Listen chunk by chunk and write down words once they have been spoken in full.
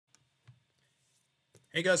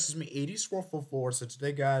Hey guys, it's me 80score44. So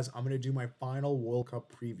today guys, I'm going to do my final World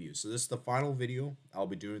Cup preview. So this is the final video I'll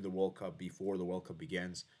be doing the World Cup before the World Cup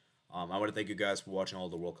begins. I want to thank you guys for watching all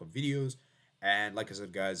the World Cup videos. And like I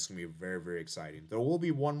said guys, it's going to be very exciting. There will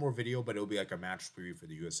be one more video, but it'll be like a match preview for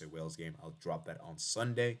the USA-Wales game. I'll drop that on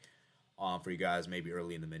Sunday for you guys, maybe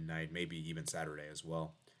early in the midnight, maybe even Saturday as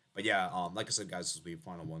well. But yeah, like I said guys, this will be the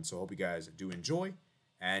final one. So I hope you guys do enjoy.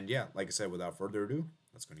 And yeah, like I said, without further ado,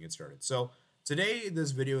 let's go and get started. So today,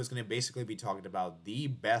 this video is going to basically be talking about the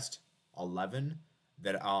best 11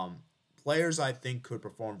 that players I think could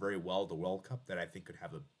perform very well at the World Cup that I think could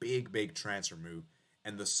have a big transfer move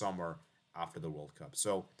in the summer after the World Cup.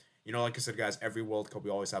 So, like I said, guys, every World Cup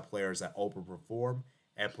we always have players that overperform,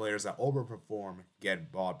 and players that overperform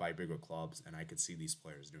get bought by bigger clubs, and I could see these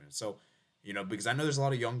players doing it. So, because I know there's a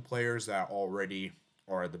lot of young players that already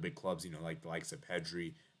are at the big clubs, like the likes of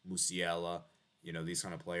Pedri, Musiala, these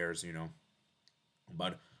kind of players.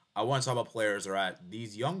 But I want to talk about players that are at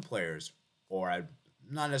these young players or at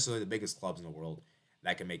not necessarily the biggest clubs in the world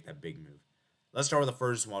that can make that big move. Let's start with the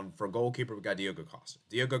first one. For goalkeeper, we got Diogo Costa.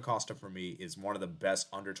 Diogo Costa, for me, is one of the best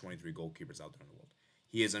under 23 goalkeepers out there in the world.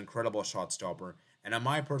 He is an incredible shot stopper. And in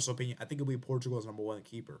my personal opinion, I think he'll be Portugal's number one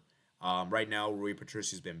keeper. Right now, Rui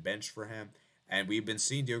Patricia's been benched for him. And we've been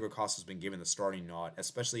seeing Diogo Costa's been given the starting nod,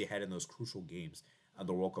 especially ahead in those crucial games of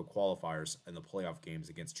the World Cup qualifiers and the playoff games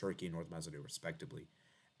against Turkey and North Macedonia, respectively.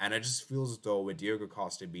 And it just feels as though with Diogo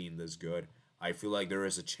Costa being this good, I feel like there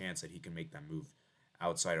is a chance that he can make that move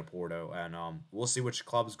outside of Porto. And we'll see which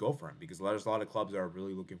clubs go for him because there's a lot of clubs that are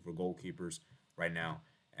really looking for goalkeepers right now,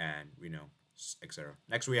 and etc.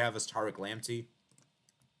 Next we have is Tariq Lamptey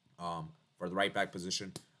for the right back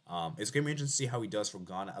position. It's going to be interesting to see how he does for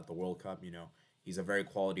Ghana at the World Cup. He's a very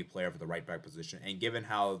quality player for the right back position. And given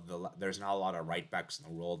how there's not a lot of right backs in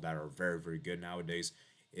the world that are very good nowadays,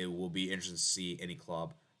 it will be interesting to see any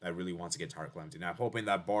club that really wants to get Tariq Lamptey. Now, I'm hoping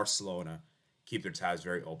that Barcelona keep their tabs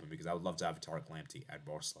very open because I would love to have Tariq Lamptey at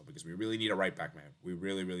Barcelona because we really need a right back, man. We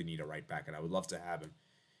really need a right back, and I would love to have him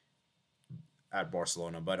at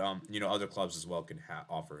Barcelona. But other clubs as well can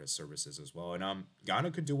offer his services as well. And Ghana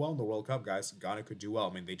could do well in the World Cup, guys. Ghana could do well.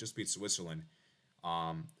 I mean, they just beat Switzerland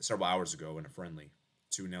several hours ago in a friendly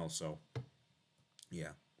 2-0. So yeah.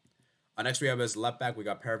 Next we have as left back, we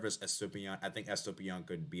got Pervis Estupiñán. I think Estupiñán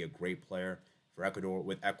could be a great player for Ecuador.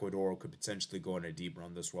 With Ecuador, could potentially go on a deep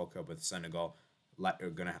run this World Cup. With Senegal, are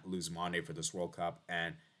gonna lose Mane for this World Cup,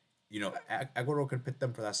 and Ecuador could pit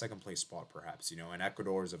them for that second place spot, perhaps. And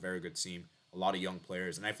Ecuador is a very good team, a lot of young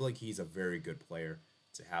players, and I feel like he's a very good player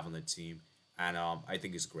to have on the team. And I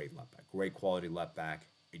think he's a great left back, great quality left back.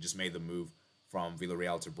 He just made the move from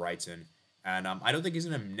Villarreal to Brighton, and I don't think he's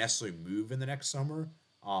gonna necessarily move in the next summer.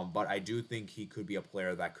 But I do think he could be a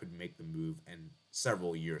player that could make the move in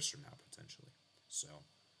several years from now, potentially. So,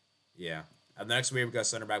 yeah. And the next we've got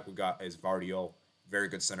center back we got is Vardio, very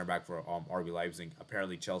good center back for RB Leipzig.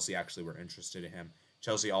 Apparently, Chelsea actually were interested in him.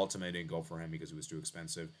 Chelsea ultimately didn't go for him because he was too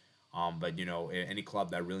expensive. But any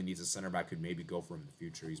club that really needs a center back could maybe go for him in the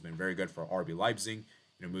future. He's been very good for RB Leipzig.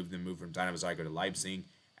 Move from Dynamo Zagreb to Leipzig.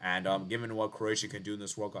 And given what Croatia can do in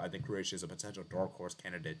this World Cup, I think Croatia is a potential dark horse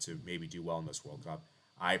candidate to maybe do well in this World Cup.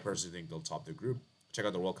 I personally think they'll top the group. Check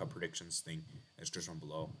out the World Cup predictions thing in the description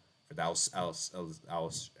below. For that,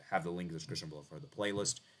 I'll have the link in the description below for the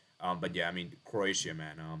playlist. But yeah, I mean, Croatia,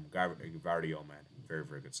 man. Vardio, man.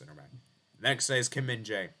 Very good center back. Next is Kim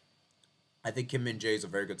Min-jae. I think Kim Min-jae is a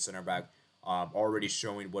very good center back. Already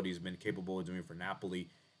showing what he's been capable of doing for Napoli.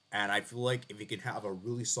 And I feel like if he can have a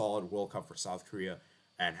really solid World Cup for South Korea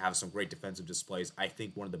and have some great defensive displays, I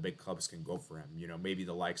think one of the big clubs can go for him. Maybe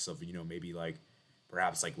the likes of, maybe like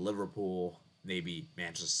perhaps like Liverpool, maybe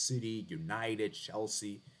Manchester City, United,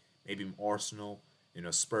 Chelsea, maybe Arsenal,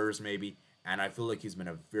 Spurs maybe. And I feel like he's been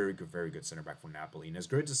a very good center back for Napoli. And it's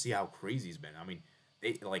great to see how crazy he's been. I mean,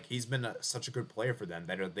 he's been such a good player for them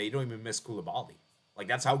that they don't even miss Koulibaly. Like,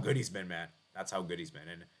 that's how good he's been, man. That's how good he's been.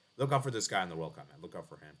 And look out for this guy in the World Cup, man. Look out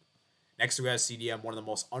for him. Next, we have CDM, one of the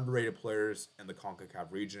most underrated players in the CONCACAF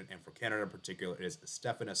region. And for Canada in particular, it is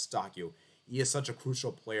Stefan Eustáquio. He is such a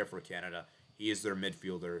crucial player for Canada. He is their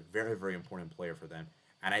midfielder, very important player for them,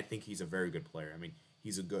 and I think he's a very good player. I mean,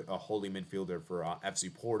 he's a holy midfielder for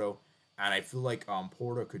FC Porto, and I feel like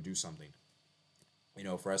Porto could do something.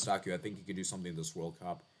 For Eustáquio, I think he could do something in this World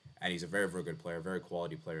Cup, and he's a very good player, very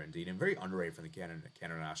quality player indeed, and very underrated for the Canada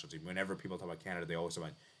national team. Whenever people talk about Canada, they always talk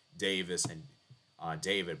about Davis and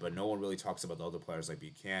David, but no one really talks about the other players like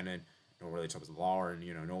Buchanan. No one really talks about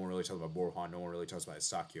Lauren. No one really talks about Borjan. No one really talks about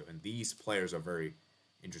Eustáquio, and these players are very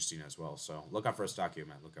interesting as well. So look out for Eustáquio,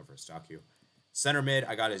 man. Look out for Eustáquio. Center mid,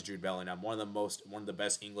 I got is Jude Bellingham, one of the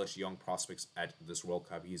best English young prospects at this World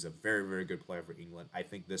Cup. He's a very, very good player for England. I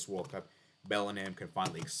think this World Cup, Bellingham can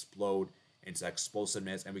finally explode into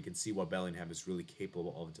explosiveness, and we can see what Bellingham is really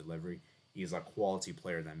capable of delivery. He's a quality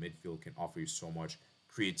player in that midfield, can offer you so much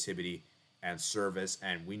creativity and service,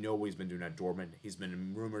 and we know what he's been doing at Dortmund. He's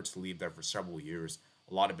been rumored to leave there for several years.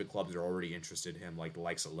 A lot of big clubs are already interested in him, like the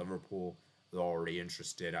likes of Liverpool. They're already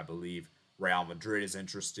interested, I believe. Real Madrid is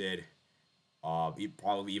interested.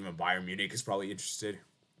 Probably even Bayern Munich is probably interested.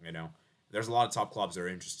 You know, there's a lot of top clubs that are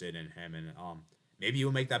interested in him, and maybe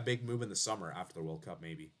he'll make that big move in the summer after the World Cup.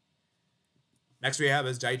 Maybe. Next we have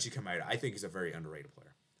is Daichi Kamada. I think he's a very underrated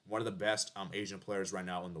player. One of the best Asian players right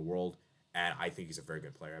now in the world, and I think he's a very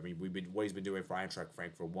good player. I mean, what he's been doing for Eintracht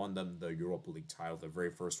Frankfurt, won them the Europa League title, the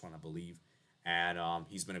very first one, I believe, and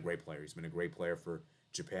he's been a great player. He's been a great player for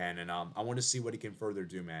Japan, and I want to see what he can further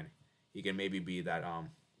do, man. He can maybe be that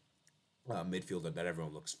midfielder that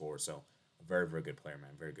everyone looks for. So a very, very good player,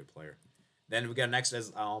 man. Very good player. Then we got next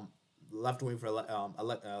as left wing for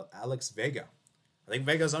Alex Vega. I think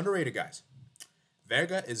Vega's underrated, guys.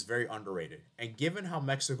 Vega is very underrated. And given how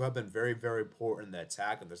Mexico have been very, very poor in the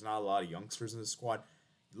attack, and there's not a lot of youngsters in the squad,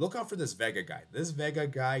 look out for this Vega guy. This Vega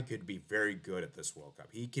guy could be very good at this World Cup.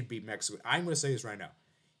 He could be Mexico. I'm going to say this right now.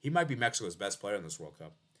 He might be Mexico's best player in this World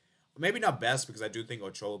Cup. Maybe not best, because I do think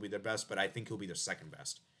Ochoa will be their best, but I think he'll be their second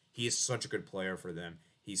best. He is such a good player for them.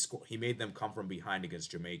 He made them come from behind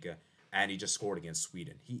against Jamaica, and he just scored against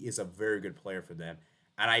Sweden. He is a very good player for them.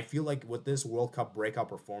 And I feel like with this World Cup breakout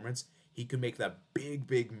performance, he could make that big,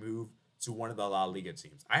 big move to one of the La Liga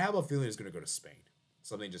teams. I have a feeling he's going to go to Spain.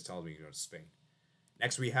 Something just tells me he's going to go to Spain.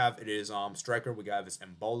 Next we have, it is striker. We got this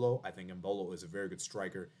Embolo. I think Embolo is a very good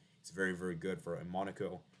striker. He's very, very good for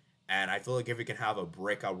Monaco. And I feel like if we can have a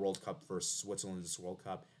breakout World Cup for Switzerland this World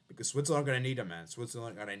Cup, because Switzerland are going to need him, man.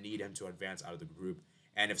 Switzerland are going to need him to advance out of the group.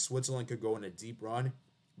 And if Switzerland could go in a deep run,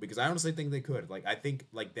 because I honestly think they could. Like, I think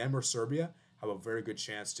like them or Serbia have a very good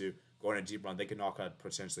chance to go in a deep run. They can knock out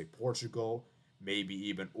potentially Portugal, maybe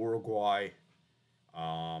even Uruguay.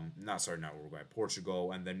 Not Uruguay,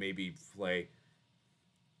 Portugal, and then maybe play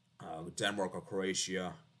Denmark or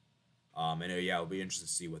Croatia. And yeah, it'll be interesting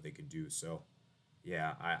to see what they can do. So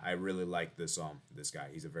yeah, I really like this guy.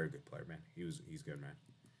 He's a very good player, man. He's good, man.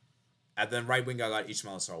 At the right wing, I got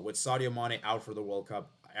Ismail Assar. With Sadio Mane out for the World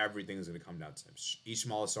Cup, everything is going to come down to him.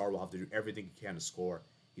 Ismail Assar will have to do everything he can to score.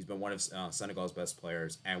 He's been one of Senegal's best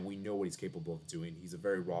players, and we know what he's capable of doing. He's a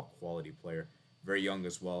very raw quality player, very young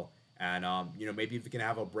as well. And, maybe if he can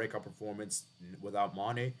have a breakout performance without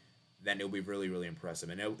Mane, then it'll be really, really impressive.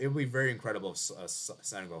 And it'll be very incredible if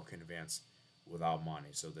Senegal can advance without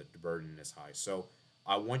Mane, so that the burden is high. So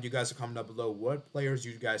I want you guys to comment down below what players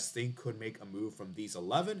you guys think could make a move from these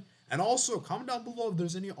 11. And also, comment down below if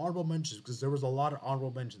there's any honorable mentions, because there was a lot of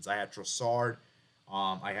honorable mentions. I had Trossard.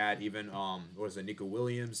 I had even, Nico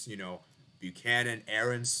Williams, Buchanan,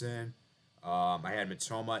 Aronson. I had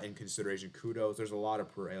Mitoma in consideration. Kudos. There's a lot of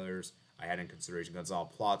players I had in consideration. Gonzalo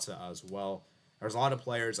Plata as well. There's a lot of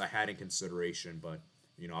players I had in consideration, but,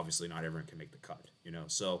 obviously not everyone can make the cut,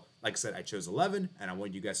 So, like I said, I chose 11, and I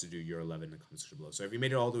want you guys to do your 11 in the comments below. So if you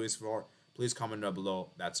made it all the way far, please comment down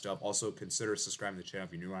below that stuff. Also, consider subscribing to the channel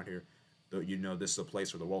if you're new around here. Though this is a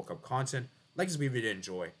place for the World Cup content. Like this video if you did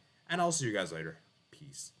enjoy, and I'll see you guys later.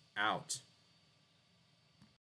 Peace out.